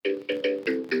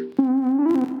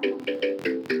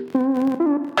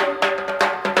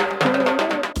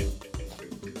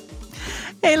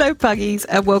Hello, Puggies,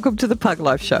 and welcome to the Pug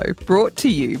Life Show, brought to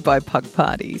you by Pug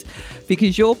Parties,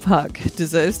 because your pug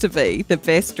deserves to be the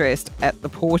best dressed at the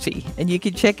party, and you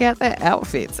can check out their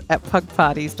outfits at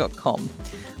pugparties.com.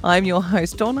 I'm your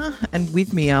host, Donna, and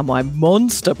with me are my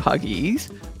monster puggies,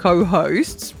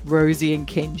 co-hosts, Rosie and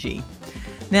Kenji.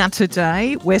 Now,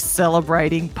 today we're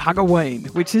celebrating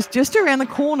PUGOWEEN, which is just around the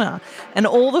corner, and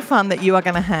all the fun that you are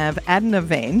going to have at an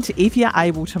event if you're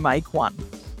able to make one.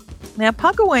 Now,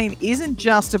 PUGOWEEN isn't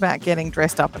just about getting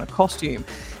dressed up in a costume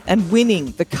and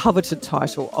winning the coveted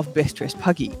title of Best Dressed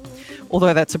Puggy,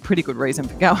 although that's a pretty good reason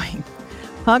for going.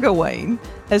 PUGOWEEN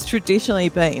has traditionally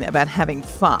been about having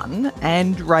fun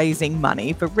and raising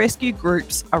money for rescue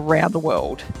groups around the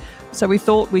world. So we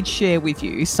thought we'd share with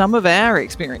you some of our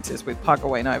experiences with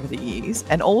PUGOWEEN over the years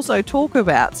and also talk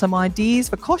about some ideas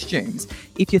for costumes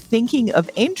if you're thinking of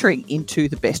entering into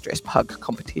the Best Dressed Pug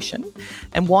competition,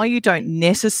 and why you don't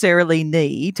necessarily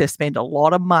need to spend a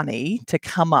lot of money to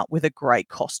come up with a great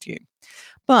costume.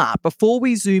 But before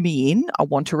we zoom in, I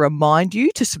want to remind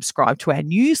you to subscribe to our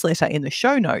newsletter in the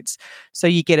show notes so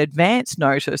you get advance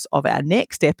notice of our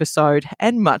next episode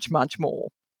and much, much more.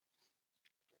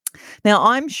 Now,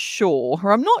 I'm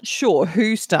not sure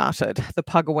who started the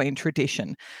PUGOWEEN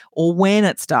tradition or when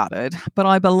it started, but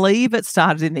I believe it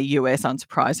started in the US,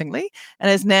 unsurprisingly, and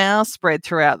has now spread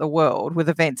throughout the world with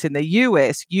events in the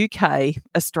US, UK,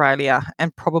 Australia,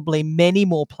 and probably many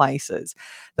more places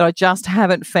that I just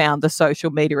haven't found the social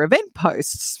media event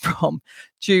posts from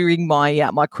during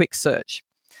my quick search.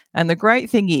 And the great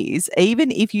thing is,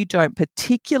 even if you don't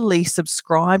particularly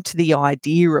subscribe to the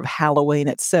idea of Halloween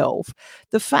itself,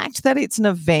 the fact that it's an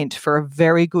event for a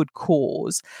very good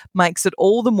cause makes it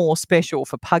all the more special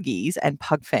for puggies and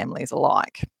pug families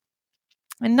alike.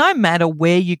 And no matter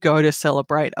where you go to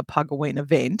celebrate a PUGOWEEN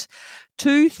event,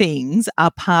 two things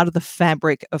are part of the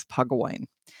fabric of PUGOWEEN: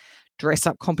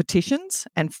 dress-up competitions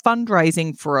and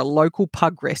fundraising for a local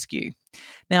pug rescue.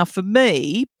 Now, for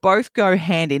me, both go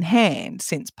hand in hand,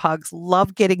 since pugs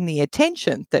love getting the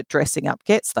attention that dressing up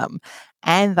gets them,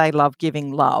 and they love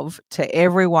giving love to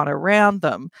everyone around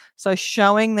them. So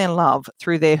showing their love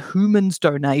through their humans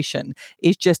donation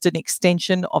is just an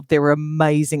extension of their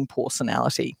amazing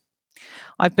personality.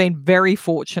 I've been very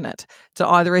fortunate to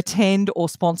either attend or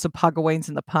sponsor PUGOWEENs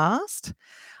in the past.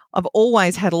 I've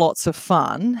always had lots of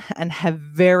fun and have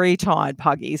very tired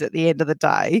puggies at the end of the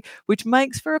day, which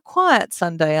makes for a quiet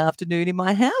Sunday afternoon in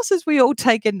my house as we all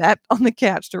take a nap on the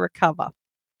couch to recover.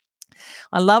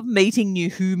 I love meeting new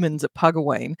humans at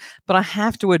PUGOWEEN, but I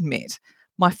have to admit,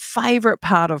 my favourite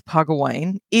part of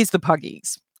PUGOWEEN is the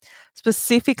puggies.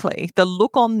 Specifically, the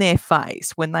look on their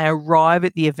face when they arrive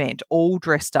at the event all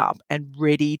dressed up and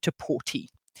ready to party.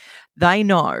 They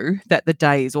know that the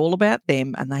day is all about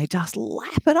them and they just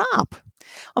lap it up.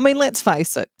 I mean, let's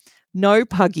face it, no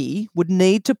puggy would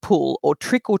need to pull or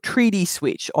trick or treaty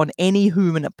switch on any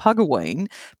human at PUGOWEEN,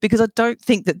 because I don't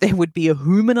think that there would be a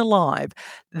human alive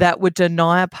that would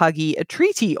deny a puggy a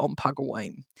treaty on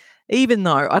PUGOWEEN. Even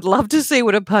though I'd love to see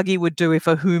what a puggy would do if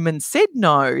a human said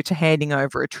no to handing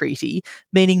over a treaty,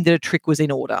 meaning that a trick was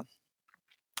in order.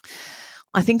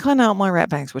 I think I know what my rat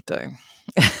bags would do.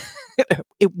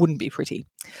 It wouldn't be pretty.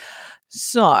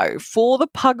 So, for the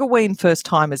PUGOWEEN first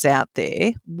timers out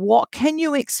there, what can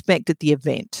you expect at the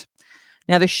event?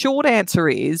 Now, the short answer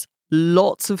is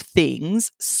lots of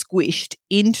things squished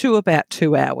into about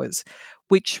 2 hours,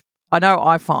 which I know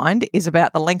I find is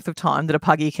about the length of time that a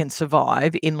puggy can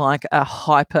survive in like a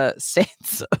hyper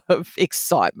sense of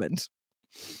excitement.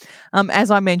 As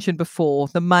I mentioned before,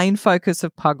 the main focus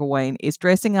of PUGOWEEN is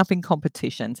dressing up in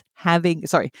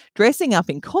dressing up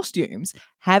in costumes,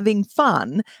 having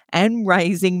fun, and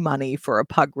raising money for a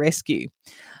pug rescue.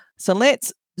 So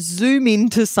let's zoom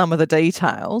into some of the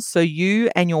details so you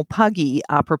and your puggy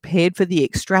are prepared for the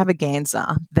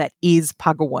extravaganza that is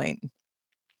PUGOWEEN.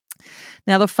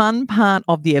 Now, the fun part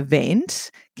of the event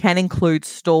can include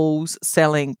stalls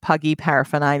selling puggy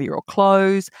paraphernalia or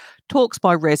clothes, talks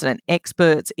by resident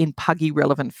experts in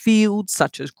puggy-relevant fields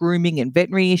such as grooming and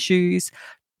veterinary issues,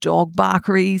 dog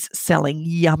barkeries selling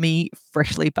yummy,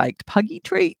 freshly baked puggy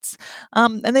treats,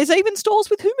 and there's even stalls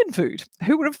with human food.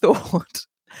 Who would have thought?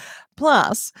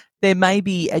 Plus, there may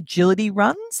be agility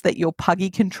runs that your puggy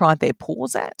can try their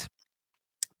paws at,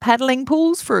 paddling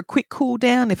pools for a quick cool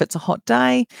down if it's a hot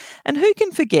day, and who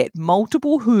can forget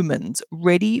multiple humans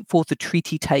ready for the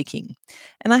treaty taking.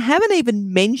 And I haven't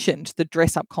even mentioned the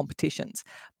dress-up competitions,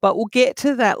 but we'll get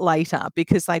to that later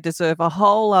because they deserve a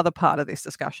whole other part of this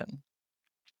discussion.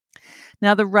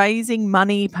 Now, the raising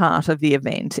money part of the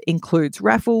event includes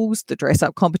raffles, the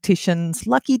dress-up competitions,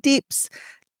 lucky dips,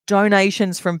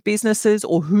 donations from businesses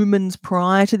or humans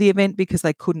prior to the event because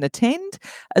they couldn't attend,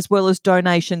 as well as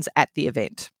donations at the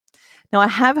event. Now, I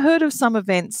have heard of some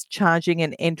events charging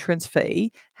an entrance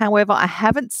fee. However, I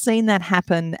haven't seen that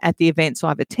happen at the events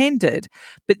I've attended,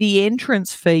 but the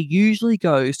entrance fee usually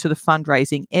goes to the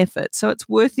fundraising effort, so it's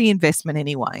worth the investment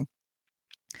anyway.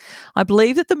 I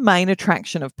believe that the main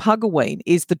attraction of PUGOWEEN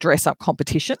is the dress up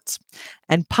competitions,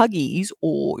 and puggies,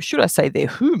 or should I say their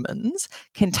humans,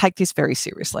 can take this very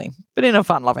seriously, but in a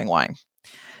fun loving way.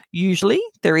 Usually,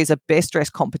 there is a best dress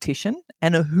competition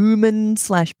and a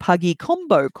human/puggy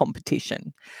combo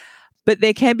competition. But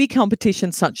there can be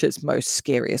competitions such as most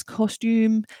scariest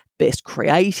costume, best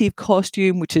creative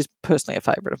costume, which is personally a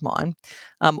favourite of mine,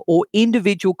 or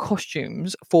individual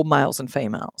costumes for males and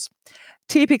females.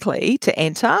 Typically, to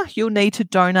enter, you'll need to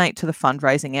donate to the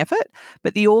fundraising effort,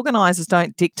 but the organisers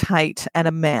don't dictate an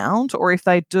amount, or if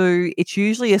they do, it's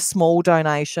usually a small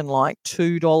donation like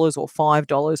 $2 or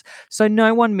 $5, so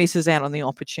no one misses out on the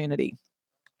opportunity.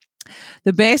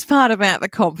 The best part about the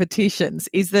competitions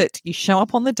is that you show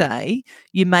up on the day,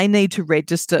 you may need to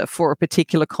register for a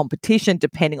particular competition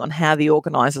depending on how the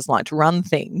organisers like to run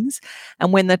things,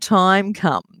 and when the time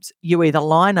comes, you either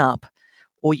line up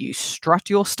or you strut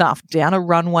your stuff down a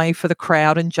runway for the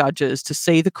crowd and judges to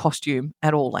see the costume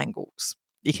at all angles.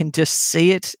 You can just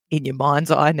see it in your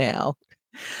mind's eye now.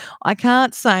 I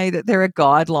can't say that there are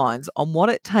guidelines on what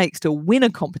it takes to win a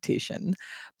competition,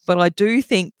 but I do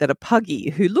think that a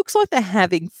puggy who looks like they're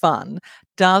having fun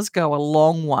does go a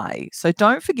long way. So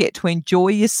don't forget to enjoy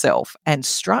yourself and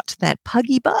strut that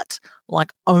puggy butt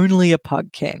like only a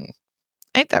pug can.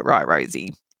 Ain't that right,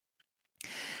 Rosie?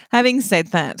 Having said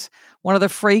that, one of the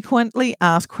frequently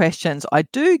asked questions I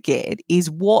do get is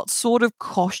what sort of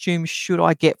costume should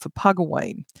I get for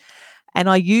PUGOWEEN? And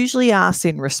I usually ask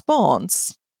in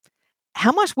response,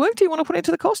 how much work do you want to put into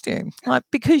the costume?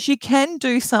 Because you can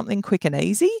do something quick and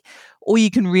easy, or you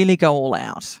can really go all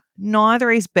out. Neither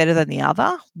is better than the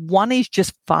other. One is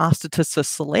just faster to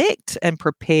select and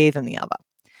prepare than the other.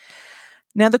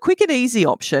 Now, the quick and easy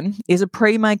option is a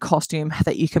pre-made costume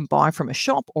that you can buy from a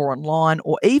shop or online,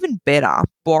 or even better,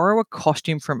 borrow a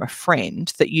costume from a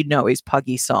friend that you know is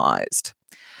puggy sized.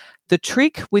 The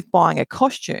trick with buying a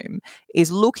costume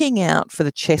is looking out for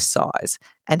the chest size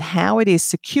and how it is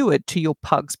secured to your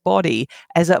pug's body,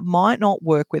 as it might not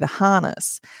work with a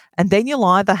harness. And then you'll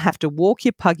either have to walk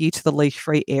your puggy to the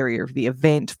leash-free area of the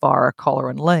event via a collar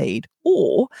and lead,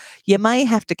 or you may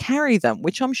have to carry them,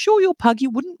 which I'm sure your puggy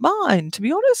wouldn't mind, to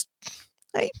be honest.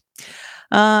 Hey.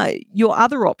 Your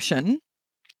other option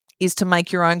is to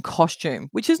make your own costume,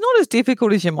 which is not as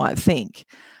difficult as you might think.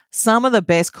 Some of the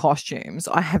best costumes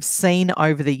I have seen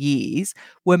over the years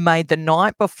were made the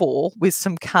night before with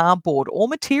some cardboard or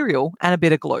material and a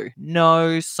bit of glue.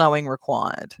 No sewing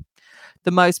required.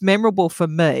 The most memorable for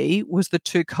me was the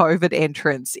two COVID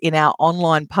entrants in our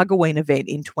online PUGOWEEN event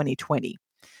in 2020.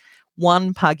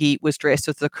 One puggy was dressed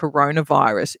as the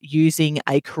coronavirus using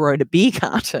a Corona beer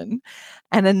carton,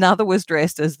 and another was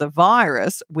dressed as the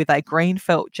virus with a green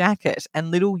felt jacket and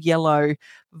little yellow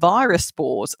virus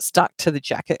spores stuck to the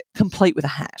jacket, complete with a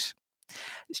hat.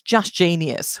 It's just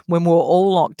genius when we were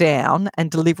all locked down and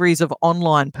deliveries of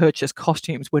online purchase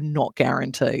costumes were not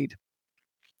guaranteed.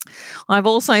 I've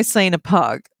also seen a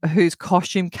pug whose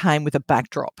costume came with a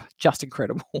backdrop. Just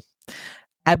incredible.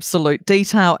 Absolute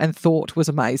detail and thought was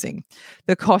amazing.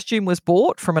 The costume was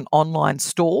bought from an online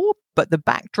store, but the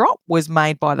backdrop was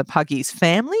made by the puggy's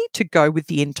family to go with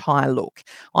the entire look.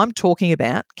 I'm talking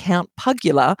about Count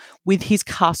Pugula with his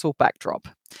castle backdrop.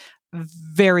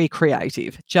 Very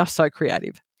creative, just so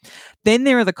creative. Then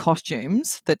there are the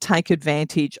costumes that take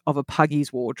advantage of a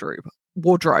puggy's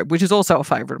wardrobe, which is also a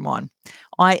favourite of mine,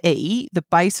 i.e. the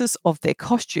basis of their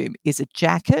costume is a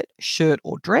jacket, shirt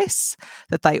or dress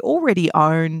that they already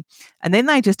own, and then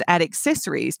they just add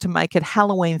accessories to make it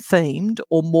Halloween themed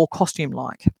or more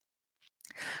costume-like.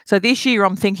 So this year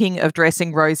I'm thinking of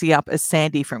dressing Rosie up as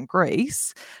Sandy from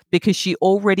Greece because she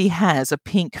already has a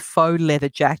pink faux leather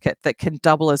jacket that can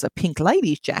double as a pink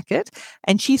lady's jacket,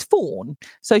 and she's fawn,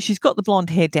 so she's got the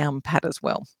blonde hair down pat as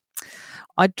well.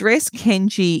 I dress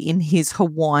Kenji in his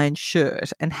Hawaiian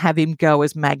shirt and have him go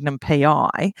as Magnum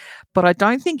PI, but I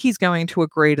don't think he's going to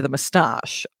agree to the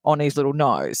moustache on his little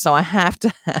nose, so I have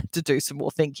to do some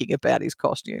more thinking about his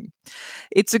costume.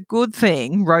 It's a good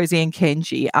thing Rosie and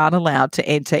Kenji aren't allowed to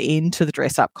enter into the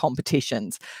dress-up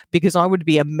competitions, because I would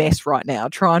be a mess right now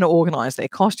trying to organise their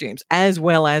costumes as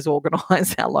well as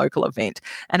organise our local event,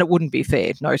 and it wouldn't be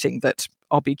fair, noting that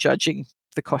I'll be judging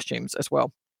the costumes as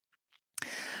well.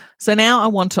 So now I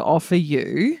want to offer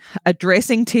you a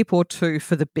dressing tip or two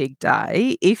for the big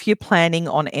day if you're planning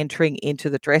on entering into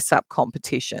the dress up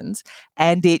competitions,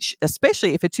 and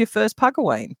especially if it's your first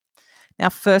PUGOWEEN. Now,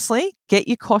 firstly, get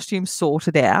your costume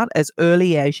sorted out as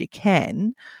early as you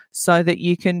can so that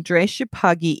you can dress your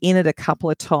puggy in it a couple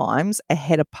of times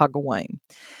ahead of PUGOWEEN.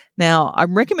 Now,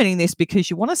 I'm recommending this because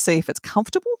you want to see if it's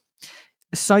comfortable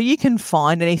so you can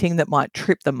find anything that might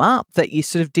trip them up that you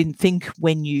sort of didn't think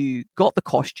when you got the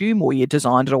costume or you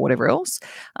designed it or whatever else,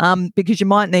 because you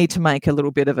might need to make a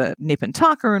little bit of a nip and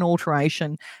tuck or an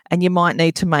alteration, and you might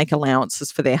need to make allowances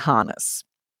for their harness.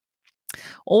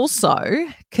 Also,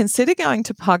 consider going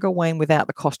to PUGOWEEN without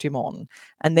the costume on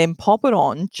and then pop it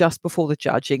on just before the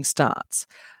judging starts.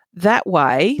 That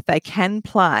way, they can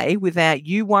play without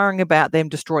you worrying about them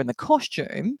destroying the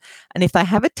costume. And if they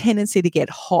have a tendency to get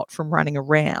hot from running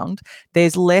around,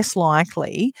 there's less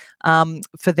likely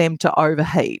for them to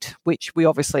overheat, which we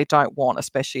obviously don't want,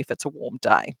 especially if it's a warm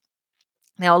day.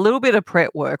 Now, a little bit of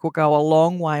prep work will go a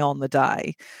long way on the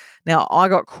day. Now, I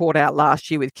got caught out last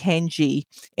year with Kenji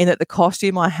in that the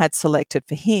costume I had selected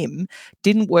for him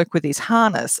didn't work with his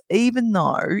harness, even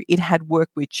though it had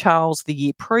worked with Charles the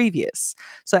year previous.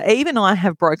 So even I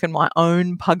have broken my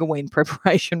own PUGOWEEN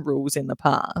preparation rules in the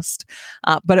past.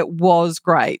 But it was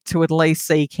great to at least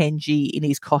see Kenji in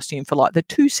his costume for like the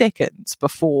 2 seconds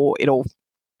before it all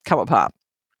come apart.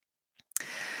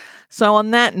 So,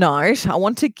 on that note, I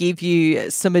want to give you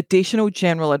some additional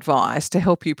general advice to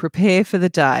help you prepare for the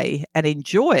day and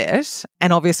enjoy it,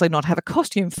 and obviously not have a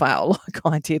costume fail like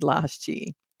I did last year.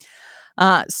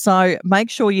 So, make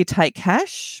sure you take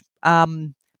cash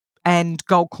and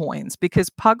gold coins, because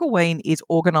PUGOWEEN is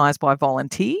organised by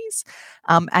volunteers,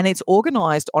 and it's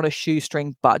organised on a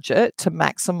shoestring budget to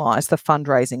maximise the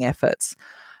fundraising efforts.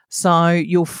 So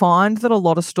you'll find that a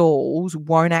lot of stalls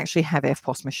won't actually have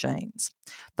EFTPOS machines.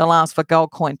 They'll ask for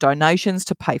gold coin donations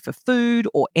to pay for food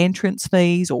or entrance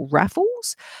fees or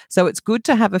raffles. So it's good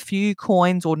to have a few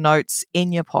coins or notes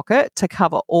in your pocket to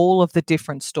cover all of the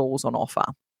different stalls on offer.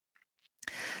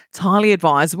 It's highly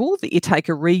advisable that you take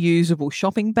a reusable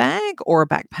shopping bag or a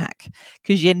backpack,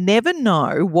 because you never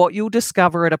know what you'll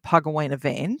discover at a PUGOWEEN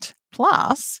event.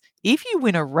 Plus, if you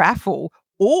win a raffle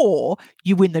or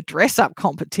you win the dress up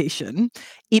competition,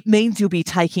 it means you'll be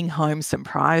taking home some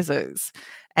prizes.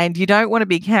 And you don't want to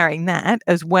be carrying that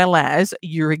as well as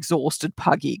your exhausted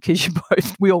puggy, because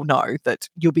we all know that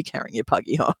you'll be carrying your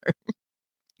puggy home.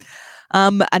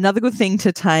 Another good thing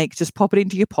to take, just pop it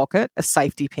into your pocket, are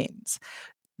safety pins.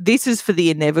 This is for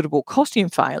the inevitable costume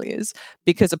failures,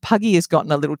 because a puggy has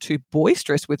gotten a little too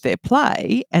boisterous with their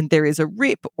play and there is a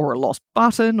rip or a lost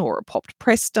button or a popped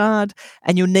press stud,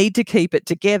 and you'll need to keep it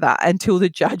together until the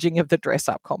judging of the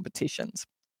dress-up competitions.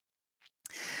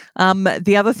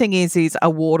 The other thing is a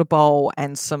water bowl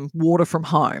and some water from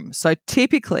home. So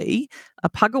typically, a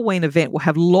PUGOWEEN event will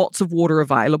have lots of water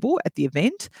available at the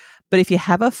event. But if you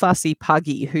have a fussy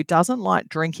puggy who doesn't like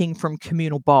drinking from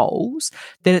communal bowls,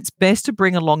 then it's best to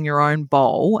bring along your own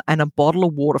bowl and a bottle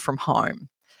of water from home.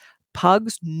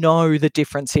 Pugs know the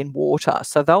difference in water,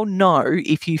 so they'll know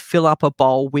if you fill up a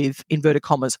bowl with, inverted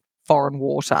commas, foreign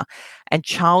water. And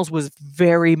Charles was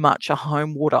very much a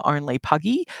home water only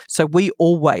puggy, so we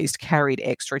always carried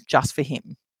extra just for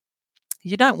him.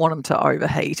 You don't want them to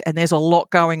overheat, and there's a lot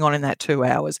going on in that 2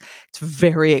 hours. It's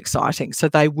very exciting, so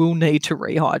they will need to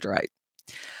rehydrate.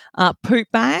 Poop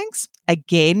bags,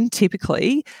 again,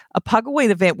 typically, a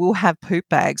PUGOWEEN event will have poop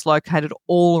bags located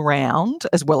all around,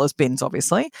 as well as bins,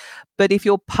 obviously. But if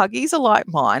your puggies are like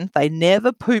mine, they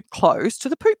never poop close to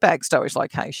the poop bag storage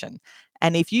location.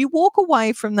 And if you walk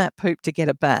away from that poop to get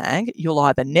a bag, you'll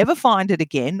either never find it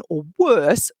again, or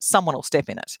worse, someone will step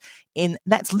in it. And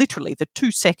that's literally the 2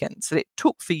 seconds that it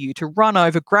took for you to run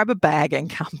over, grab a bag and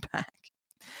come back.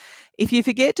 If you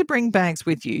forget to bring bags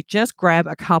with you, just grab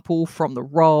a couple from the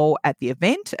roll at the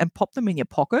event and pop them in your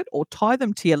pocket or tie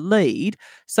them to your lead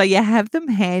so you have them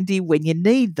handy when you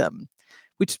need them,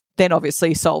 which then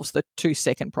obviously solves the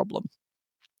 2-second problem.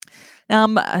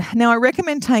 Now, I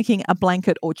recommend taking a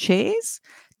blanket or chairs.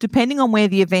 Depending on where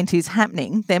the event is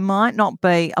happening, there might not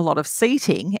be a lot of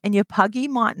seating, and your puggy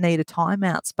might need a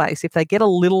timeout space if they get a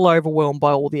little overwhelmed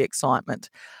by all the excitement.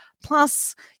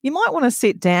 Plus, you might want to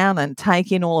sit down and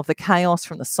take in all of the chaos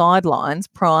from the sidelines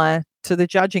prior to the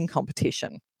judging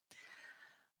competition.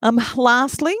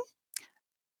 Lastly,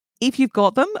 if you've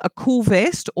got them, a cool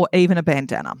vest or even a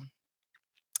bandana.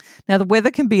 Now, the weather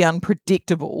can be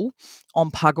unpredictable on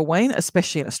PUGOWEEN,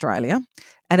 especially in Australia,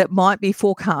 and it might be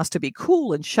forecast to be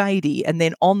cool and shady, and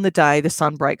then on the day the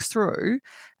sun breaks through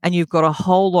and you've got a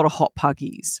whole lot of hot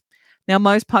puggies. Now,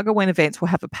 most PUGOWEEN events will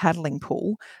have a paddling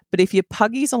pool, but if your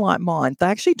puggies are like mine, they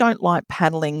actually don't like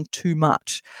paddling too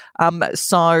much.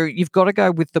 So you've got to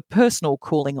go with the personal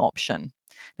cooling option.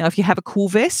 Now, if you have a cool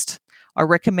vest, I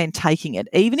recommend taking it,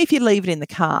 even if you leave it in the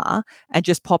car and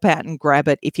just pop out and grab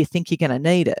it if you think you're going to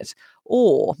need it.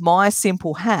 Or my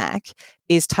simple hack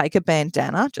is take a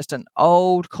bandana, just an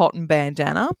old cotton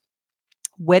bandana,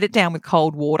 wet it down with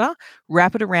cold water,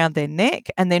 wrap it around their neck,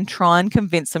 and then try and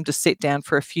convince them to sit down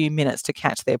for a few minutes to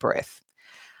catch their breath.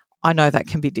 I know that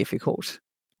can be difficult.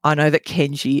 I know that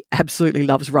Kenji absolutely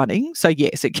loves running. So,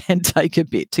 yes, it can take a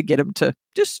bit to get him to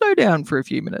just slow down for a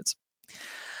few minutes.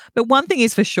 But one thing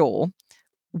is for sure,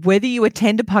 whether you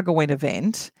attend a PUGOWEEN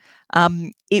event,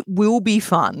 it will be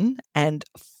fun and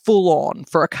full on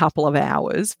for a couple of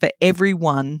hours for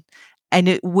everyone. And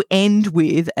it will end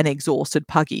with an exhausted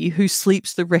puggy who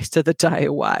sleeps the rest of the day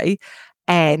away,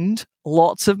 and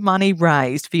lots of money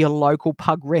raised for your local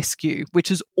pug rescue,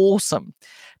 which is awesome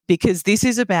because this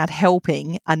is about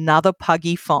helping another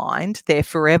puggy find their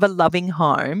forever loving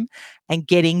home and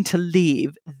getting to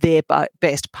live their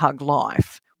best pug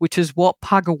life, which is what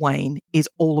PUGOWEEN is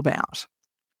all about.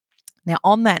 Now,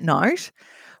 on that note,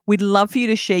 we'd love for you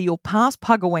to share your past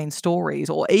PUGOWEEN stories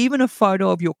or even a photo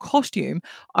of your costume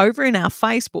over in our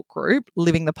Facebook group,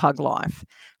 Living the Pug Life.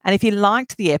 And if you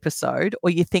liked the episode or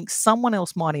you think someone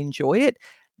else might enjoy it,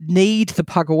 need the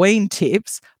PUGOWEEN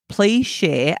tips, please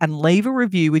share and leave a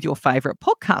review with your favourite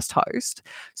podcast host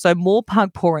so more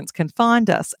pug parents can find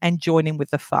us and join in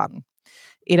with the fun.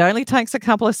 It only takes a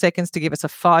couple of seconds to give us a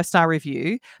 5-star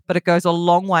review, but it goes a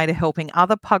long way to helping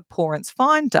other pug parents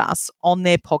find us on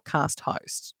their podcast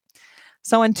hosts.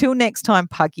 So until next time,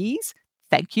 puggies,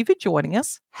 thank you for joining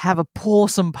us. Have a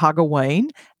pawsome PUGOWEEN,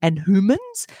 and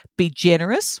humans, be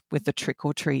generous with the trick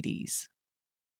or treaties.